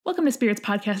Welcome to Spirits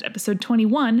Podcast, episode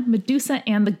 21, Medusa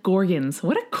and the Gorgons.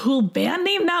 What a cool band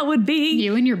name that would be.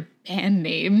 You and your band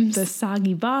names. The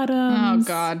Soggy Bottoms. Oh,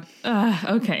 God.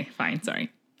 Okay, fine, sorry.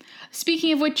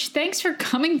 Speaking of which, thanks for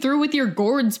coming through with your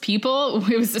gourds, people.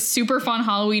 It was a super fun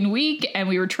Halloween week, and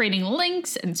we were trading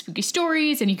links and spooky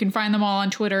stories, and you can find them all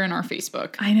on Twitter and our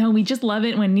Facebook. I know, we just love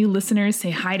it when new listeners say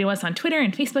hi to us on Twitter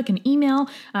and Facebook and email.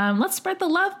 Let's spread the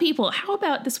love, people. How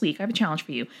about this week? I have a challenge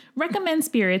for you. Recommend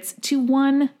Spirits to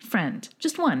one friend.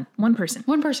 Just one person.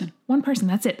 One person. One person,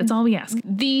 that's it. That's all we ask.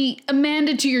 The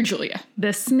Amanda to your Julia.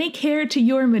 The snake hair to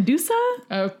your Medusa.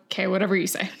 Okay, whatever you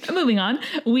say. Moving on,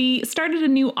 we started a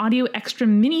new audio extra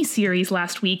mini series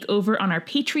last week over on our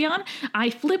Patreon.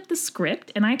 I flipped the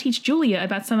script and I teach Julia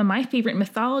about some of my favorite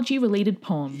mythology related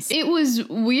poems. It was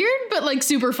weird, but like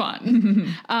super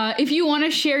fun. If you want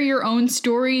to share your own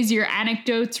stories, your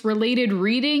anecdotes, related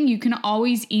reading, you can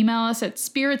always email us at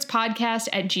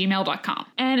spiritspodcast@gmail.com.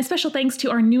 And a special thanks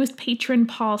to our newest patron,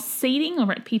 Paul Sading,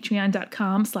 over at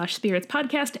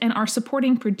patreon.com/spiritspodcast, and our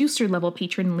supporting producer level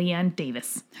patron, Leanne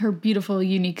Davis. Her beautiful,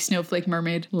 unique snowflake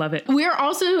mermaid. Love it. We're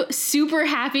also super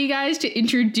happy, guys, to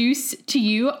introduce to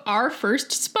you our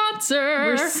first sponsor.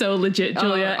 We're so legit,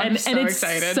 Julia. I'm so it's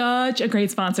excited. Such a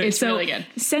great sponsor. It's really good.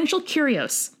 Essential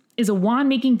Curios is a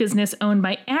wand-making business owned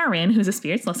by Aaron, who's a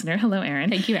Spirits listener. Hello, Aaron.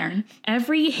 Thank you, Aaron.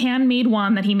 Every handmade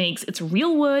wand that he makes, it's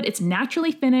real wood, it's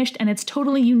naturally finished, and it's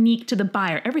totally unique to the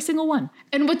buyer. Every single one.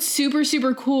 And what's super,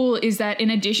 super cool is that in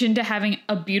addition to having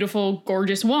a beautiful,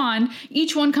 gorgeous wand,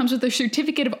 each one comes with a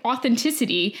certificate of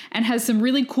authenticity and has some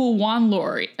really cool wand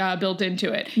lore built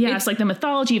into it. Yeah, it's like the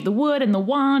mythology of the wood and the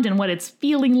wand and what it's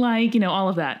feeling like, all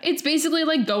of that. It's basically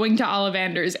like going to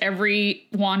Ollivander's. Every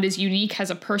wand is unique, has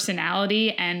a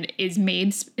personality, and is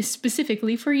made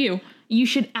specifically for you. You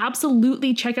should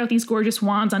absolutely check out these gorgeous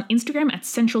wands on Instagram at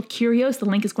Central Curios. The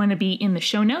link is going to be in the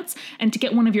show notes. And to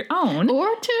get one of your own,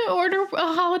 or to order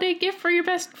a holiday gift for your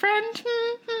best friend.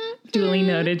 Duly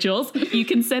noted, Jules. You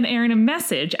can send Aaron a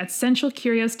message at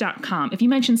centralcurios.com. If you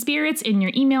mention Spirits in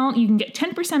your email, you can get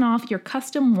 10% off your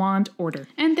custom wand order.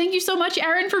 And thank you so much,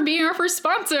 Aaron, for being our first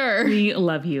sponsor. We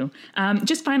love you.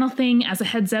 Just final thing, as a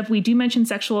heads up, we do mention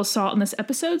sexual assault in this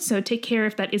episode, so take care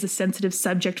if that is a sensitive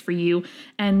subject for you.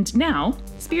 And now,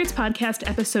 Spirits Podcast,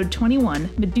 episode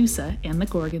 21, Medusa and the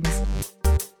Gorgons.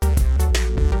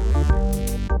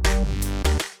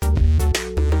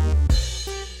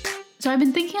 So I've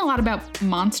been thinking a lot about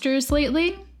monsters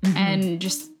lately, and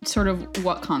just sort of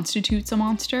what constitutes a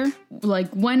monster.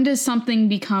 Like, when does something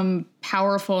become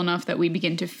powerful enough that we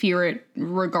begin to fear it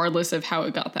regardless of how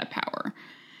it got that power?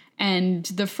 And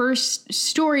the first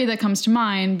story that comes to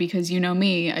mind, because you know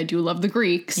me, I do love the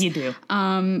Greeks. You do.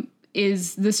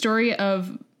 Is the story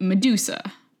of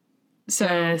Medusa. So,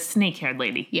 the snake-haired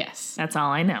lady. Yes. That's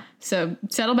all I know. So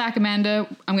settle back, Amanda.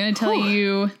 I'm going to tell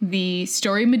you the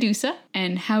story of Medusa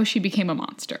and how she became a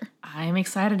monster. I'm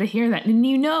excited to hear that. And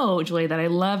you know, Julie, that I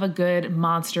love a good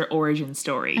monster origin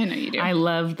story. I know you do. I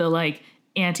love the,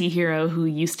 anti-hero who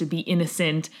used to be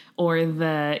innocent, or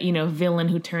the, villain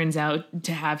who turns out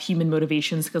to have human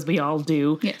motivations, because we all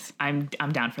do. Yes. I'm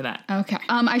down for that. Okay.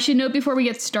 I should note before we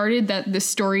get started that this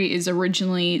story is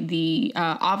originally the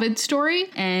Ovid story,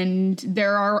 and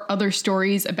there are other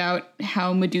stories about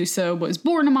how Medusa was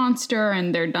born a monster,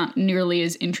 and they're not nearly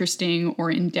as interesting or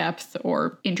in-depth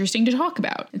or interesting to talk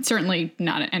about. It's certainly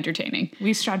not entertaining.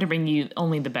 We strive to bring you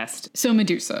only the best. So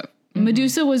Medusa.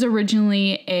 Medusa was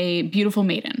originally a beautiful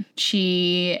maiden.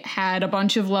 She had a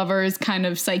bunch of lovers, kind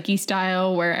of Psyche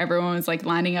style, where everyone was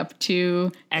lining up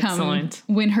to come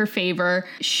win her favor.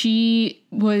 She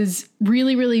was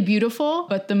really, really beautiful,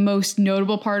 but the most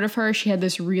notable part of her, she had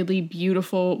this really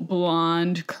beautiful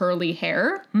blonde curly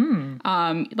hair.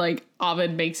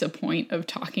 Ovid makes a point of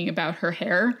talking about her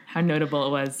hair. How notable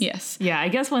it was. Yes. Yeah, I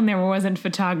guess when there wasn't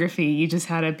photography, you just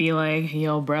had to be like,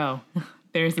 yo, bro.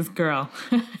 There's this girl,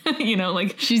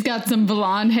 she's got some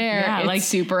blonde hair. Yeah, it's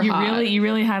super hot. You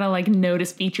really had to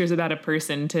notice features about a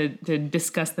person to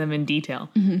discuss them in detail.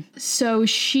 Mm-hmm. So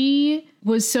she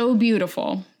was so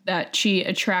beautiful that she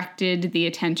attracted the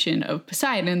attention of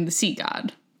Poseidon, the sea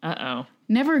god. Uh-oh.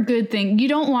 Never a good thing. You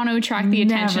don't want to attract the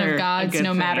attention of gods,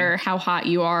 no matter how hot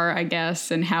you are, I guess,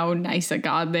 and how nice a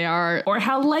god they are. Or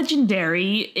how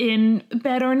legendary in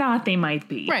bed or not they might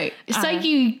be. Right.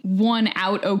 Psyche won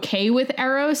out okay with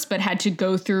Eros, but had to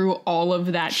go through all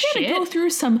of that shit. She had to go through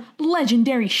some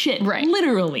legendary shit. Right.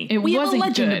 Literally. We have a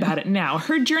legend about it now.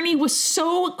 Her journey was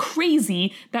so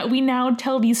crazy that we now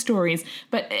tell these stories,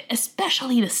 but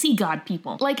especially the sea god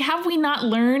people. Have we not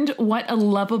learned what a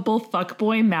lovable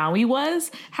fuckboy Maui was?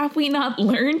 us? Have we not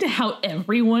learned how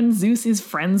everyone Zeus is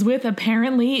friends with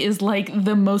apparently is like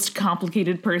the most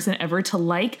complicated person ever to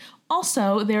like?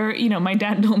 Also, my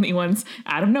dad told me once,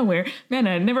 out of nowhere, man,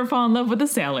 I'd never fall in love with a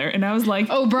sailor. And I was like,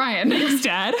 oh, Brian. Thanks,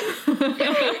 Dad.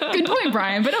 Good point,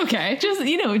 Brian, but okay.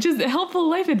 Just helpful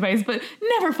life advice, but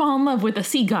never fall in love with a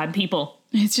sea god, people.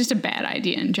 It's just a bad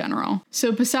idea in general.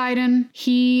 So Poseidon,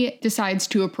 he decides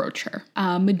to approach her.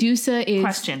 Medusa is...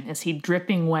 Question, is he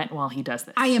dripping wet while he does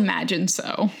this? I imagine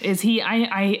so. Is he...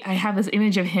 I have this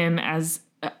image of him as...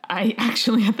 I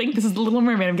think this is The Little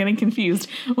Mermaid. I'm getting confused.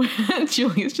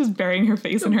 Julie's just burying her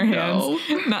face in her hands.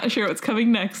 Not sure what's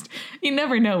coming next. You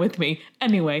never know with me.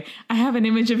 Anyway, I have an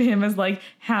image of him as like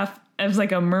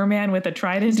a merman with a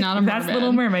trident. He's not a merman. That's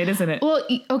Little Mermaid, isn't it? Well,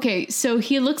 okay, so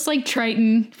he looks like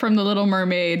Triton from The Little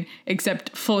Mermaid,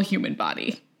 except full human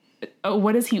body. Oh,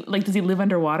 what is he like? Does he live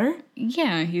underwater?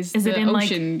 Yeah, he's is the it in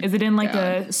ocean. Is it in like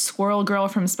a Squirrel Girl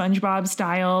from SpongeBob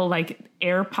style, like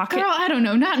air pocket? Girl, I don't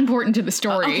know. Not important to the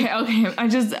story. Okay.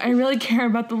 I really care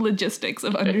about the logistics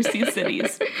of undersea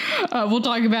cities. We'll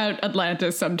talk about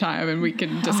Atlantis sometime, and we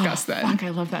can discuss that. Fuck, I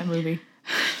love that movie.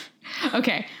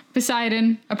 Okay,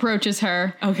 Poseidon approaches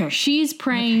her. Okay, she's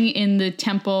praying in the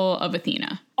temple of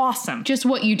Athena. Awesome. Just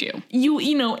what you do.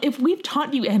 You know, if we've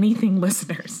taught you anything,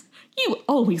 listeners, you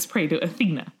always pray to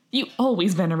Athena. You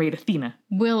always venerate Athena.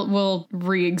 We'll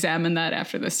re-examine that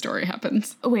after this story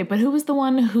happens. Oh, wait, but who was the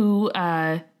one who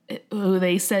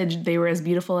they said they were as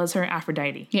beautiful as her?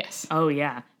 Aphrodite. Yes. Oh,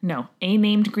 yeah. No.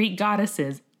 A-named Greek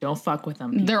goddesses. Don't fuck with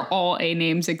them. People. They're all A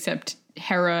names except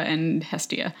Hera and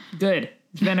Hestia. Good.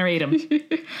 Venerate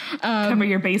them. Cover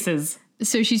your bases.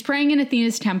 So she's praying in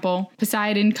Athena's temple.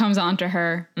 Poseidon comes onto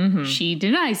her. Mm-hmm. She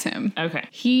denies him. Okay.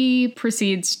 He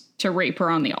proceeds to rape her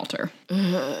on the altar.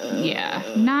 Yeah,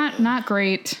 not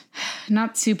great.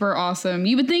 Not super awesome.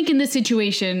 You would think in this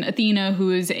situation, Athena,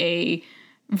 who is a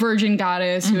virgin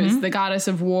goddess, who is the goddess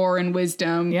of war and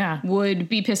wisdom, would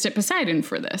be pissed at Poseidon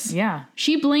for this. Yeah.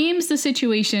 She blames the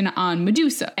situation on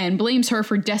Medusa and blames her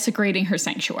for desecrating her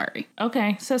sanctuary.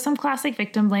 Okay, so some classic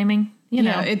victim blaming. You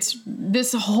know, it's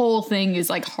this whole thing is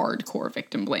like hardcore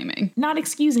victim blaming. Not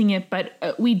excusing it, but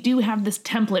we do have this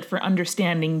template for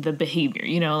understanding the behavior.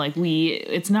 You know, like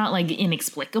it's not like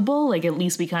inexplicable. Like at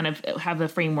least we kind of have a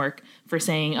framework for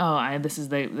saying, this is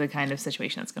the kind of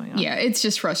situation that's going on. Yeah, it's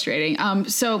just frustrating.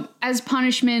 So as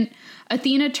punishment,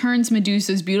 Athena turns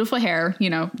Medusa's beautiful hair,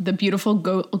 the beautiful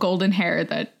golden hair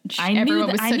that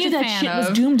everyone was such a fan of. I knew that shit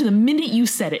was doomed the minute you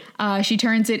said it. She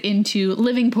turns it into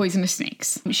living poisonous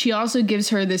snakes. She also gives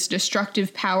her this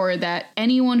destructive power that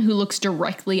anyone who looks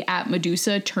directly at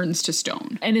Medusa turns to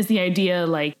stone. And is the idea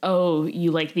like, oh, you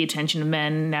like the attention of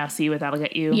men, now see what that'll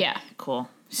get you? Yeah. Cool.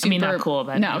 Not cool,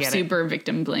 but no, super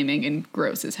victim blaming and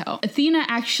gross as hell. Athena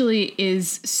actually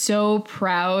is so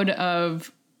proud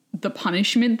of the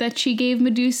punishment that she gave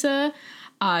Medusa.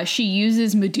 She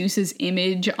uses Medusa's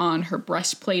image on her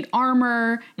breastplate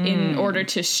armor in order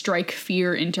to strike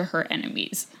fear into her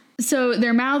enemies. So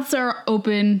their mouths are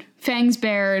open, fangs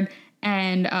bared,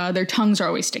 and their tongues are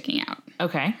always sticking out.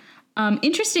 Okay.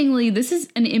 Interestingly, this is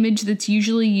an image that's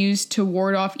usually used to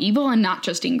ward off evil and not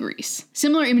just in Greece.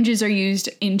 Similar images are used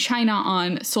in China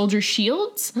on soldier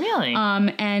shields. Really?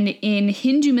 And in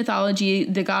Hindu mythology,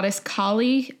 the goddess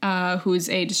Kali, who is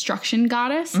a destruction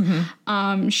goddess,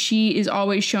 she is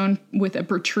always shown with a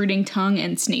protruding tongue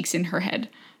and snakes in her head.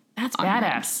 That's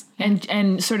badass. Yeah.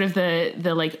 And sort of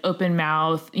the like open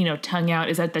mouth, tongue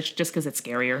out, that's just because it's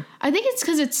scarier? I think it's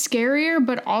because it's scarier,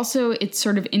 but also it's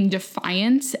sort of in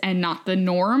defiance and not the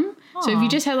norm. Aww, so if you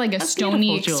just had like a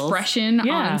stony expression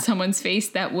on someone's face,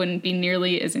 that wouldn't be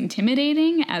nearly as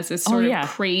intimidating as this sort of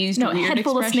crazed, weird expression. Head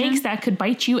full of snakes that could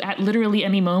bite you at literally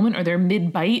any moment, or they're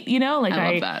mid-bite, I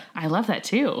love that. I love that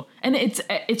too. And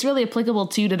it's really applicable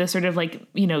too to the sort of like,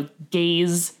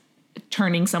 gaze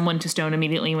turning someone to stone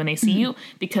immediately when they see you,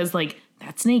 because like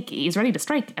that snake is ready to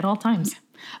strike at all times.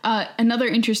 Another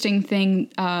interesting thing,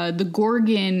 the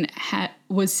Gorgon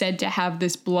was said to have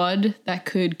this blood that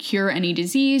could cure any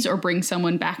disease or bring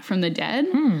someone back from the dead,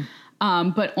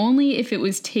 but only if it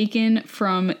was taken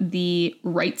from the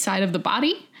right side of the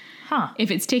body.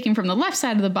 If it's taken from the left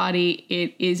side of the body,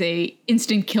 it is a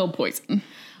instant kill poison.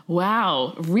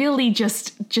 Wow, really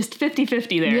just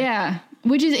 50-50 there. Yeah.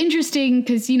 Which is interesting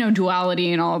because,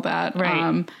 duality and all that.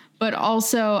 Right. But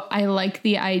also, I like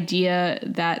the idea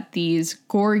that these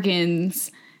Gorgons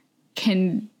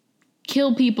can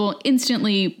kill people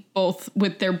instantly, both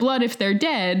with their blood if they're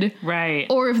dead. Right.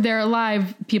 Or if they're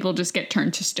alive, people just get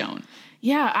turned to stone.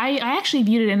 Yeah, I actually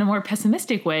viewed it in a more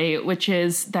pessimistic way, which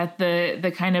is that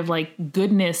the kind of like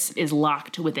goodness is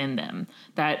locked within them.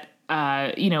 That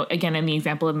again, in the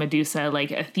example of Medusa,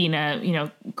 like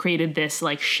Athena, created this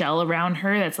like shell around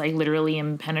her that's like literally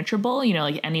impenetrable,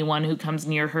 like anyone who comes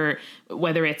near her,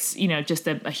 whether it's, just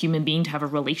a human being to have a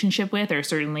relationship with, or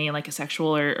certainly in like a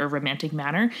sexual or romantic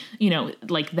manner,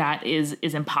 like that is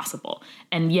impossible.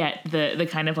 And yet the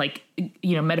kind of like,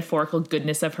 metaphorical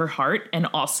goodness of her heart, and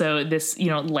also this,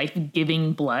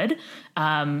 life-giving blood,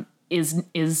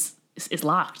 is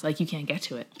locked. Like you can't get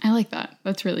to it. I like that.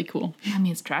 That's really cool. I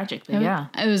mean, it's tragic, but yeah.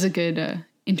 It was a good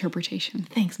interpretation.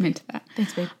 Thanks, babe. Into that.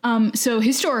 Thanks, babe. So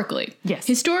historically. Yes.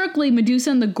 Historically,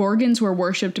 Medusa and the Gorgons were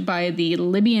worshipped by the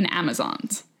Libyan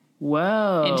Amazons.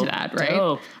 Whoa. Into that,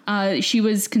 right? She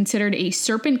was considered a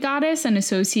serpent goddess and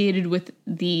associated with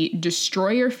the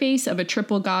destroyer face of a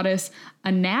triple goddess,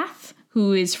 Anath,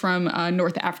 who is from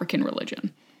North African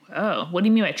religion. Oh, what do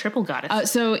you mean by triple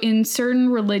goddess? So in certain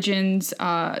religions,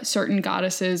 certain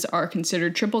goddesses are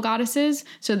considered triple goddesses.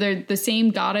 So they're the same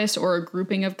goddess or a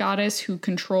grouping of goddess who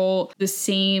control the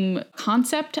same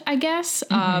concept, I guess,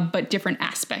 but different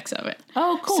aspects of it.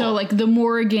 Oh, cool. So like the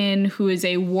Morrigan, who is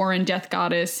a war and death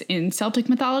goddess in Celtic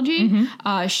mythology,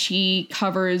 she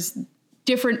covers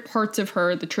different parts of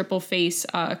her. The triple face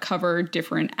cover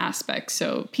different aspects.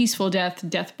 So peaceful death,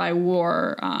 death by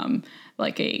war,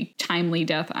 like a timely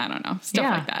death. I don't know. Stuff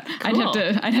like that. Cool.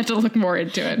 I'd have to look more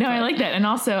into it. No, I like that. And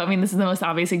also, I mean, this is the most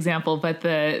obvious example, but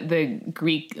the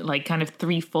Greek, like kind of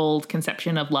threefold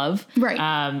conception of love,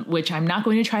 right? Which I'm not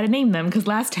going to try to name them, because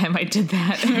last time I did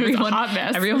that, everyone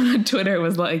on Twitter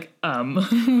was like,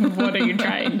 what are you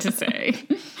trying to say?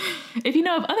 If you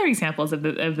know of other examples of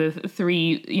the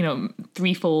three,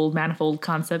 threefold, manifold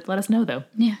concept, let us know though.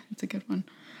 Yeah, it's a good one.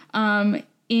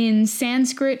 In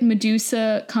Sanskrit,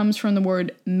 Medusa comes from the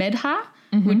word medha,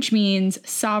 which means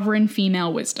sovereign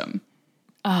female wisdom.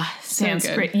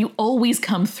 Sanskrit, you always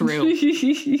come through.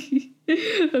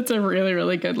 That's a really,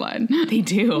 really good line. They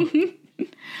do. I'm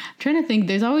trying to think.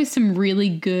 There's always some really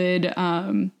good,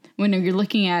 when you're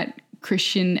looking at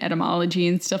Christian etymology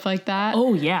and stuff like that.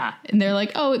 Oh, yeah. And they're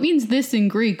like, oh, it means this in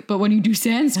Greek, but when you do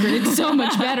Sanskrit, it's so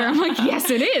much better. I'm like, yes,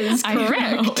 it is.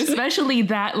 Correct. Especially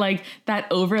that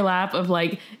overlap of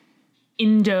like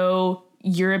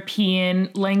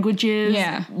Indo-European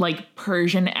languages, like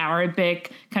Persian,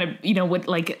 Arabic, kind of, with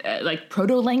like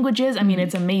proto languages. I mean,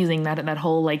 it's amazing that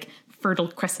whole like fertile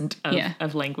crescent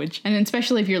of language. And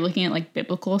especially if you're looking at like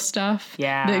biblical stuff.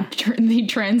 Yeah. The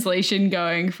translation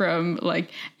going from like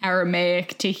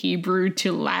Aramaic to Hebrew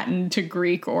to Latin to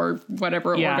Greek or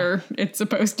whatever order it's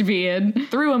supposed to be in.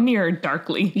 Through a mirror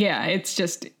darkly. Yeah, it's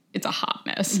a hot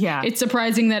mess. Yeah. It's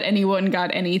surprising that anyone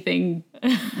got anything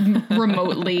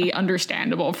remotely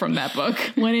understandable from that book.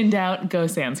 When in doubt, go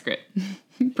Sanskrit.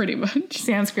 Pretty much.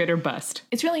 Sanskrit or bust.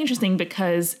 It's really interesting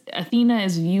because Athena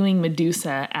is viewing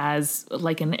Medusa as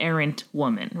like an errant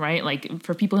woman, right? Like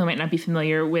for people who might not be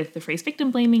familiar with the phrase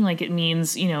victim blaming, like it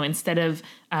means, instead of,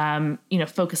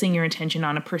 focusing your attention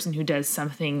on a person who does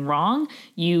something wrong,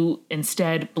 you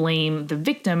instead blame the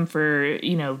victim for,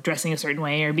 dressing a certain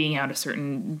way or being out a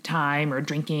certain time or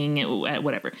drinking,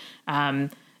 whatever.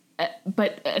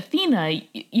 But Athena,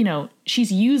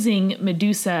 she's using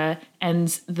Medusa and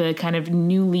the kind of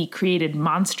newly created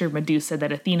monster Medusa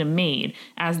that Athena made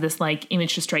as this like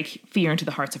image to strike fear into the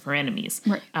hearts of her enemies.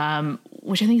 Right.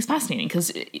 Which I think is fascinating,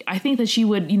 because I think that she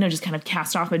would, just kind of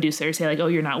cast off Medusa or say like, oh,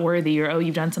 you're not worthy, or oh,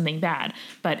 you've done something bad.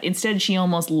 But instead she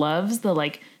almost loves the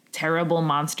like terrible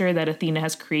monster that Athena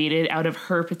has created out of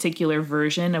her particular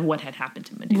version of what had happened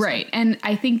to Medusa. Right. And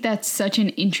I think that's such an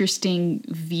interesting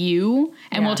view.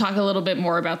 And we'll talk a little bit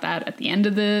more about that at the end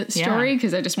of the story,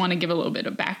 because I just want to give a little bit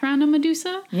of background on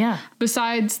Medusa. Yeah.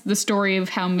 Besides the story of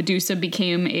how Medusa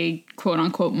became a quote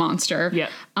unquote monster.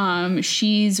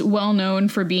 She's well known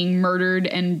for being murdered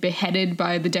and beheaded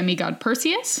by the demigod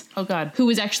Perseus. Oh God. Who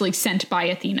was actually sent by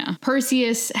Athena.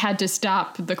 Perseus had to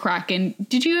stop the Kraken.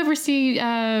 Did you ever see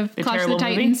Clash of the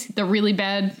Titans? Movie? The really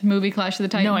bad movie Clash of the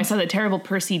Titans? No, I saw the terrible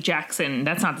Percy Jackson.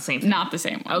 That's not the same thing. Not the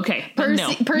same one. Okay.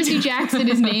 Percy Jackson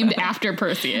is named after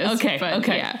Perseus. Okay.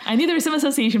 Yeah. I knew there was some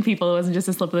association people. It wasn't just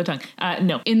a slip of the tongue.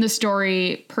 No. In the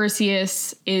story,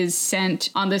 Perseus is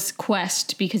sent on this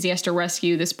quest because he has to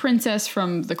rescue this princess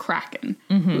from the Kraken,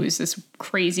 who is this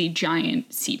crazy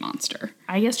giant sea monster.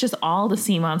 I guess just all the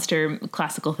sea monster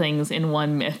classical things in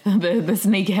one myth. The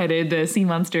snake-headed, the sea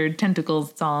monster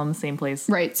tentacles, it's all in the same place.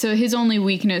 Right. So his only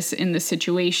weakness in this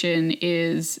situation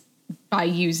is by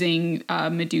using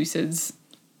Medusa's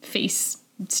face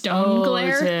stone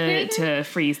glare to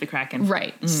freeze the Kraken.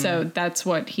 Right. So that's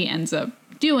what he ends up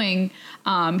doing,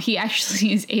 he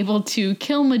actually is able to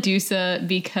kill Medusa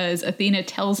because Athena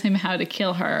tells him how to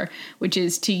kill her, which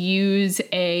is to use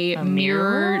a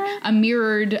mirrored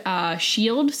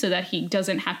shield so that he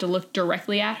doesn't have to look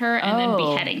directly at her and then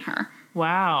beheading her.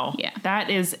 Wow. Yeah. That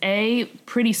is A,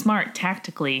 pretty smart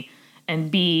tactically, and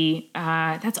B,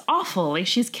 that's awful. Like,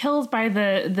 she's killed by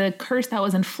the curse that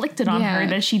was inflicted on her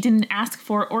that she didn't ask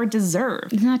for or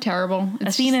deserve. Isn't that terrible?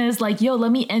 Athena is like, yo,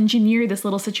 let me engineer this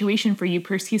little situation for you,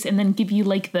 Perseus, and then give you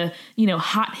like the,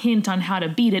 hot hint on how to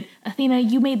beat it. Athena,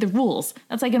 you made the rules.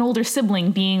 That's like an older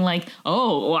sibling being like,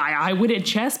 oh, I win at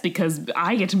chess because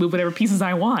I get to move whatever pieces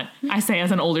I want. I say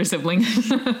as an older sibling.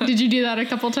 Did you do that a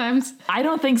couple times? I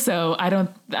don't think so.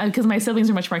 Because my siblings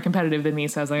are much more competitive than me,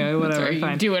 so I was like, oh, whatever,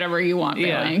 fine. Do whatever you want,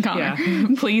 Bailey and Connor. Yeah.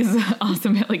 Please,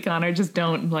 ultimately, Connor, just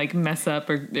don't like mess up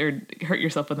or hurt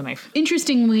yourself with a knife.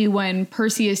 Interestingly, when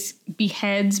Perseus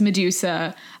beheads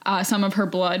Medusa, some of her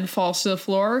blood falls to the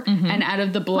floor, and out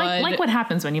of the blood... Like what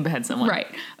happens when you behead someone. Right.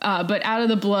 But out of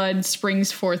the blood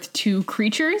springs forth two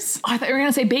creatures. Oh, I thought you were going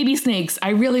to say baby snakes. I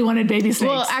really wanted baby snakes.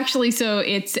 Well, actually, so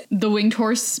it's the winged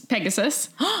horse Pegasus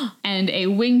and a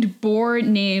winged boar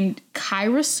named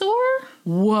Chirosaur.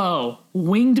 Whoa.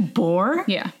 Winged boar?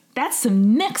 Yeah. That's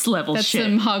some next level shit.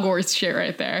 That's some Hogwarts shit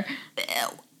right there.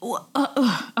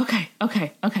 Okay.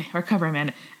 Recover,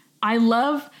 man. I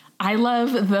love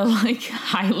the like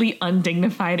highly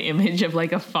undignified image of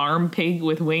like a farm pig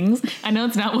with wings. I know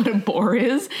it's not what a boar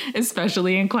is,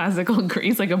 especially in classical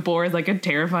Greece. Like a boar is like a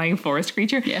terrifying forest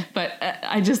creature. Yeah. But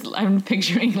I'm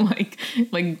picturing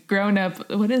like grown up.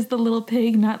 What is the little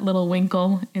pig? Not Little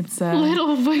Winkle. It's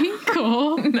Little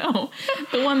Winkle. No,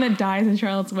 the one that dies in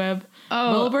Charlotte's Web.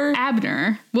 Oh, Wilbur?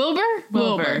 Abner.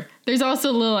 Wilbur. There's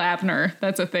also Lil Abner.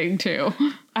 That's a thing too.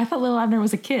 I thought Lil Abner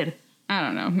was a kid. I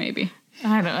don't know. Maybe.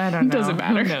 I don't know. Doesn't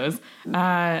matter. Who knows?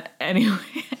 Anyway,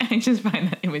 I just find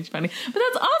that image funny. But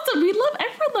that's awesome.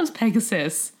 Everyone loves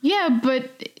Pegasus. Yeah,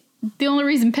 but the only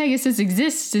reason Pegasus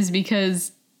exists is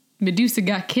because Medusa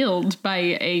got killed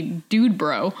by a dude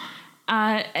bro.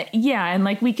 Yeah, and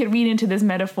like we could read into this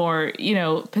metaphor,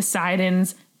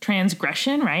 Poseidon's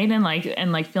transgression, right? And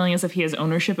like feeling as if he has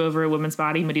ownership over a woman's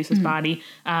body, Medusa's body,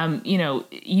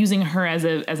 using her as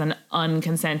an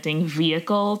unconsenting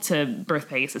vehicle to birth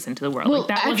Pegasus into the world. Well, like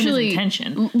that wasn't his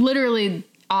intention. Literally,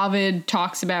 Ovid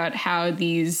talks about how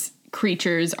these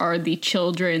creatures are the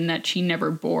children that she never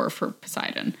bore for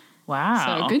Poseidon.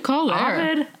 Wow. So good call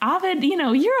there. Ovid,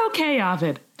 you're okay,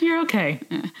 Ovid. You're okay.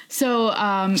 Yeah. So,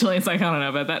 Julian's like, I don't know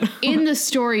about that. In the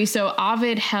story, so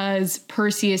Ovid has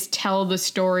Perseus tell the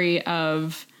story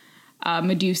of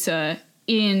Medusa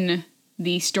in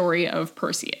the story of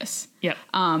Perseus. Yep.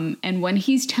 And when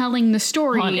he's telling the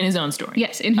story... In his own story.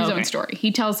 Yes, in his own story.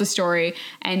 He tells the story,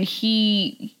 and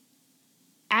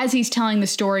as he's telling the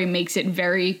story, makes it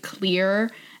very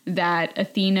clear that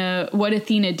what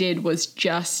Athena did was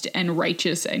just and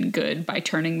righteous and good by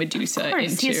turning Medusa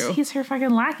into... He's her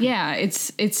fucking lackey. Yeah,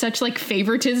 it's such like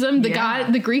favoritism.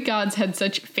 The Greek gods had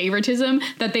such favoritism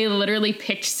that they literally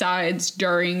picked sides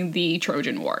during the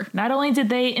Trojan War. Not only did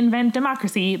they invent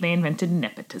democracy, they invented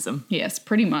nepotism. Yes,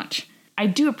 pretty much. I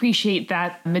do appreciate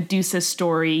that Medusa's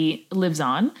story lives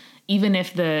on, even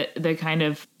if the kind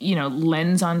of,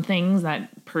 lens on things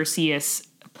that Perseus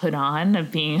put on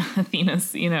of being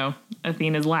Athena's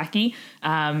lackey.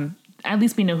 At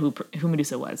least we know who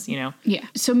Medusa was, Yeah.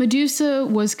 So Medusa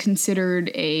was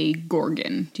considered a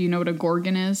Gorgon. Do you know what a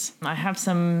Gorgon is? I have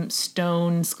some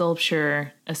stone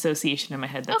sculpture association in my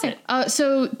head. That's it.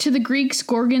 So to the Greeks,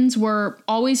 Gorgons were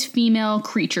always female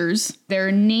creatures.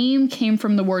 Their name came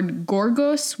from the word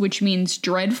Gorgos, which means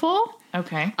dreadful.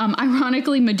 Okay.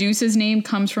 Ironically, Medusa's name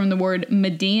comes from the word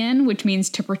Median, which means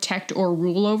to protect or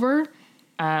rule over.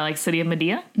 Like City of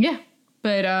Medea? Yeah.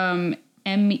 But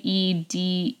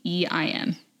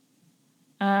Medein.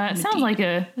 Sounds like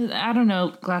I don't know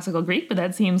classical Greek, but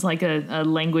that seems like a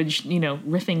language,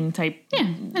 riffing type.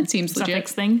 Yeah, that seems legit.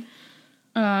 Suffix thing.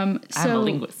 I'm a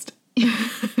linguist. The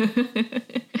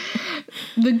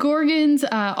Gorgons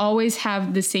always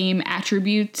have the same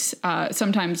attributes.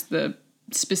 Sometimes the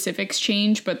specifics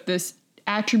change, but the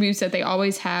attributes that they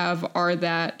always have are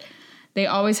that they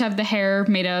always have the hair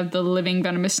made out of the living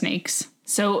venomous snakes.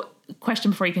 So,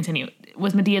 question before you continue.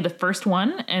 Was Medea the first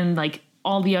one, and like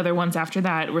all the other ones after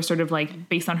that were sort of like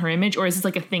based on her image, or is this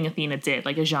like a thing Athena did,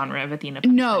 like a genre of Athena?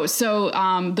 No, so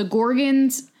the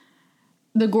Gorgons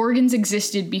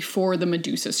existed before the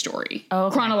Medusa story,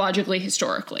 chronologically,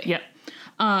 historically. Yep.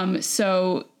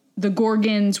 So the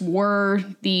Gorgons were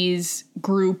these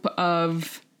group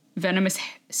of venomous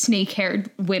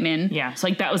snake-haired women. Yeah, so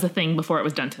like that was the thing before it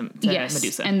was done to yes,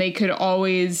 Medusa. And they could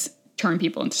always turn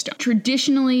people into stone.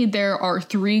 Traditionally, there are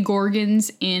 3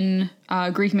 Gorgons in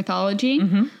Greek mythology.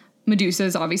 Mm-hmm. Medusa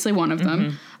is obviously one of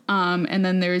them. And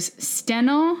then there's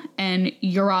Steno and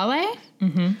Euryale.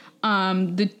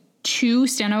 Mm-hmm. The 2,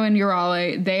 Steno and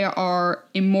Euryale, they are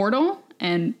immortal,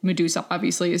 and Medusa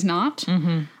obviously is not.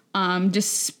 Mm-hmm.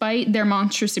 Despite their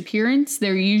monstrous appearance,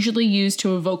 they're usually used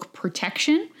to evoke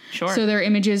protection. Sure. So their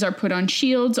images are put on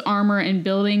shields, armor, and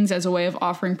buildings as a way of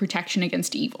offering protection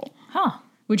against evil. Huh.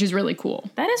 Which is really cool.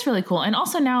 That is really cool. And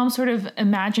also now I'm sort of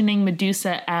imagining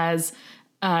Medusa as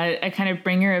a kind of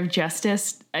bringer of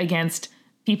justice against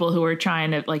people who are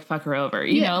trying to like fuck her over,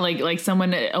 you know, like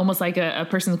someone almost like a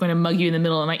person's going to mug you in the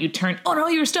middle of the night. You turn, oh no,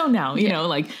 you're stoned now, you know,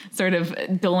 like sort of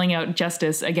doling out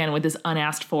justice again with this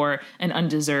unasked for and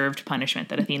undeserved punishment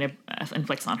that Athena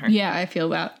inflicts on her. Yeah, I feel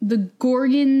that. The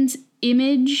Gorgon's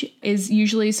image is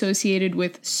usually associated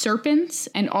with serpents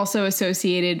and also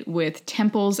associated with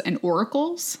temples and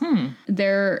oracles.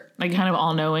 They're like kind of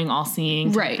all-knowing,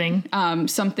 all-seeing type thing.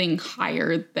 Something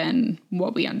higher than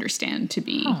what we understand to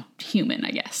be human,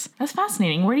 I guess. That's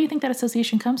fascinating. Where do you think that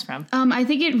association comes from? I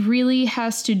think it really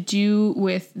has to do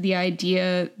with the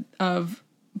idea of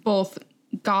both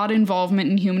God involvement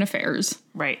in human affairs.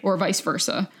 Right. Or vice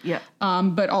versa. Yeah.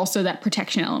 But also that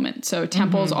protection element. So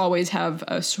temples always have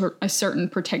a certain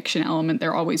protection element.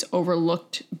 They're always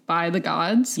overlooked by the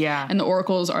gods. Yeah. And the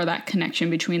oracles are that connection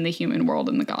between the human world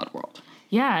and the god world.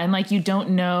 Yeah, and like you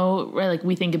don't know, right? Like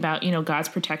we think about, you know, God's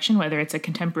protection, whether it's a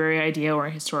contemporary idea or a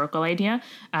historical idea.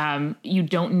 You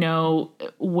don't know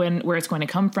where it's going to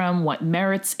come from, what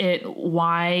merits it,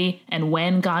 why and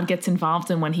when God gets involved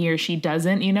and when he or she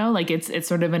doesn't. You know, like it's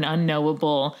sort of an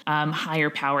unknowable higher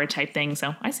power type thing.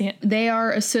 So I see it. They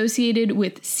are associated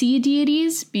with sea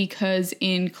deities because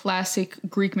in classic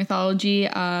Greek mythology,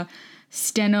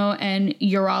 Steno and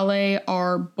Euryale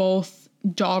are both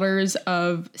daughters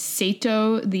of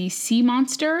Ceto, the sea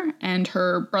monster, and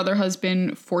her brother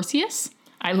husband Phorcys.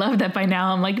 I love that by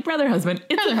now I'm like, brother husband,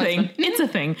 it's a thing. Mm-hmm. It's a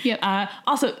thing. Yep.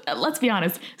 Also, let's be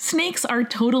honest, snakes are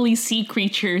totally sea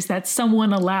creatures that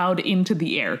someone allowed into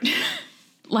the air.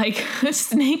 Like,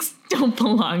 snakes don't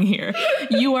belong here.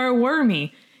 You are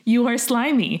wormy. You are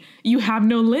slimy. You have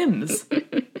no limbs.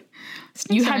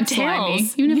 You have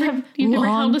tails. You've never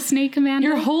held a snake, Amanda?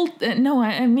 Your whole no.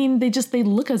 I mean, they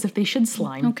look as if they should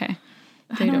slime. Okay,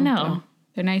 I don't know.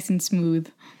 They're nice and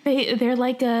smooth. They're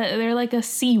like a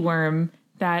sea worm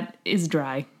that is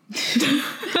dry.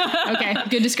 Okay,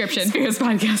 good description. Spirits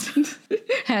Podcast.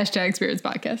 Hashtag Spirits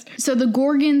Podcast. So the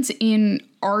Gorgons in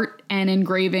art and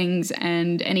engravings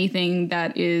and anything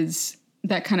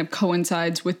that kind of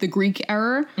coincides with the Greek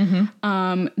era.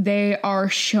 Mm-hmm. They are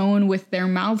shown with their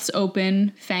mouths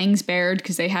open, fangs bared,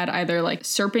 because they had either like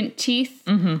serpent teeth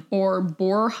or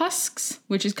boar husks,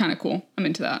 which is kind of cool. I'm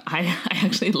into that. I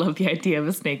actually love the idea of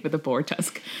a snake with a boar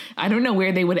tusk. I don't know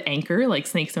where they would anchor. Like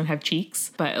snakes don't have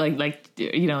cheeks, but like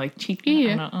cheek.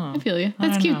 Yeah, I feel you.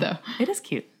 That's cute though. It is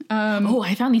cute.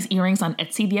 I found these earrings on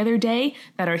Etsy the other day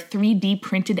that are 3D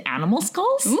printed animal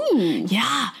skulls. Ooh,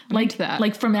 yeah, like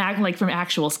from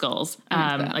actual skulls,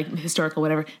 like historical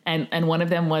whatever. And one of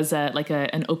them was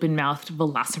an open mouthed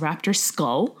velociraptor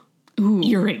skull. Ooh,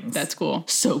 earrings. That's cool.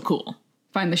 So cool.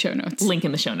 Find the show notes. Link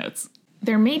in the show notes.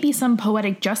 There may be some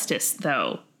poetic justice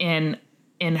though in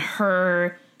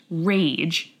her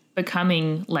rage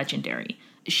becoming legendary.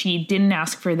 She didn't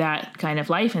ask for that kind of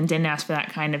life and didn't ask for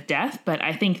that kind of death. But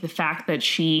I think the fact that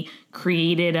she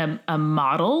created a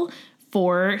model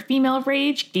for female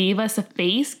rage, gave us a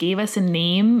face, gave us a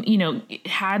name, you know,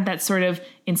 had that sort of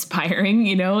inspiring,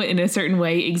 you know, in a certain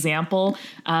way, example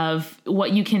of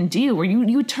what you can do, where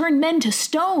you turn men to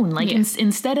stone, like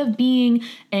instead of being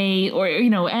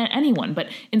anyone, but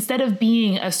instead of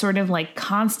being a sort of like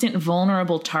constant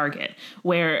vulnerable target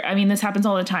where, I mean, this happens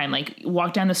all the time. Like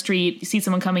walk down the street, you see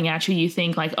someone coming at you, you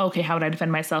think like, okay, how would I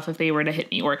defend myself if they were to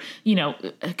hit me? Or, you know,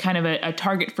 kind of a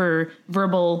target for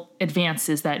verbal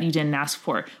advances that you didn't ask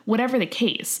for, whatever the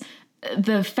case.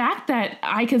 The fact that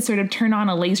I could sort of turn on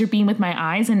a laser beam with my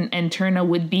eyes and turn a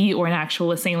would-be or an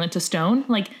actual assailant to stone,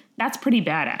 like that's pretty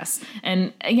badass.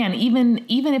 And again, even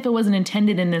if it wasn't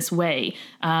intended in this way,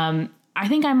 I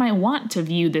think I might want to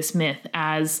view this myth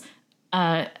as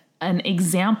an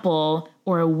example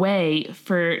or a way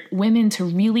for women to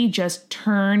really just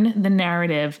turn the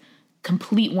narrative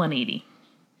complete 180.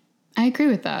 I agree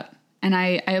with that. And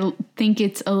I think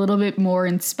it's a little bit more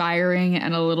inspiring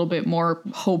and a little bit more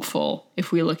hopeful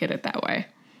if we look at it that way.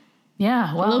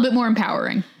 Yeah, well, a little bit more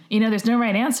empowering. You know, there's no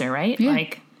right answer, right? Yeah.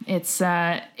 Like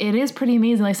it is pretty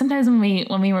amazing. Like sometimes when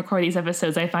we record these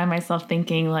episodes, I find myself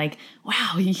thinking like,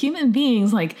 wow, human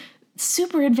beings like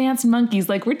super advanced monkeys.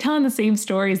 Like, we're telling the same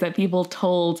stories that people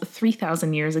told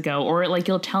 3,000 years ago. Or like,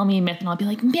 you'll tell me a myth and I'll be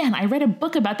like, man, I read a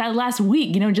book about that last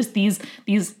week. You know, just these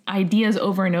ideas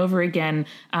over and over again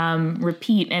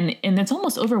repeat. And it's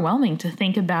almost overwhelming to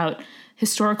think about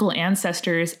historical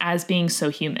ancestors as being so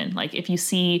human. Like, if you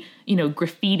see, you know,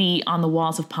 graffiti on the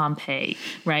walls of Pompeii,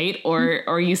 right?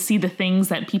 Or you see the things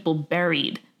that people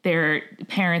buried their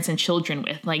parents and children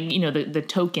with, like, you know, the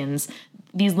tokens,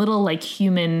 these little like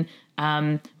human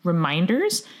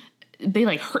reminders, they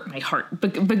like hurt my heart,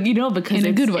 but you know, because in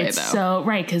a good way, it's though. So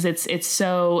right, because it's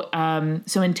so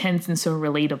so intense and so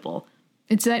relatable.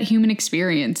 It's that human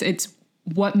experience. It's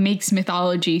what makes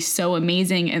mythology so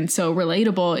amazing and so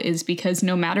relatable, is because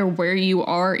no matter where you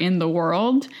are in the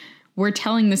world, we're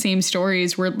telling the same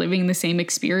stories, we're living the same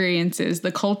experiences.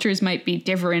 The cultures might be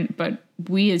different, but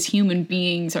we as human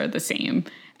beings are the same.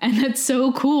 And that's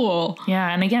so cool.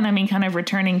 Yeah. And again, I mean, kind of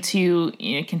returning to,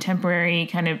 you know, contemporary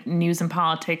kind of news and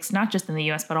politics, not just in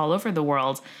the US, but all over the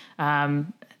world.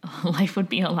 Life would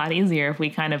be a lot easier if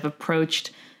we kind of approached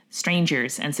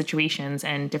strangers and situations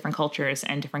and different cultures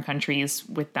and different countries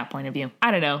with that point of view.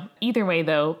 I don't know. Either way,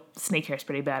 though, snake hair is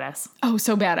pretty badass. Oh,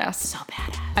 so badass. So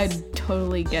badass. I'd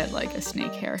totally get like a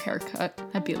snake hair haircut.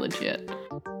 That'd be legit.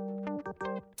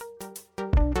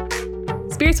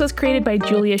 Spirits was created by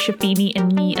Julia Shaffini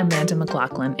and me, Amanda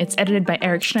McLaughlin. It's edited by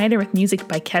Eric Schneider with music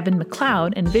by Kevin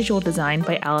MacLeod and visual design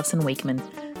by Allison Wakeman.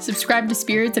 Subscribe to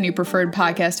Spirits on your preferred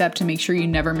podcast app to make sure you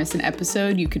never miss an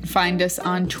episode. You can find us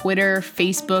on Twitter,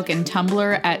 Facebook, and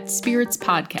Tumblr at Spirits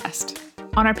Podcast.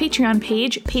 On our Patreon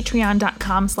page,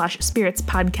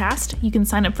 patreon.com/spiritspodcast, you can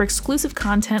sign up for exclusive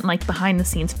content like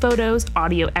behind-the-scenes photos,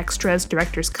 audio extras,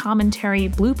 director's commentary,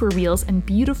 blooper reels, and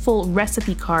beautiful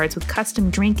recipe cards with custom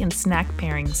drink and snack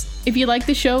pairings. If you like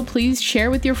the show, please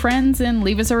share with your friends and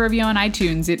leave us a review on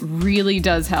iTunes. It really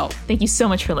does help. Thank you so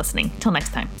much for listening. Till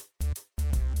next time.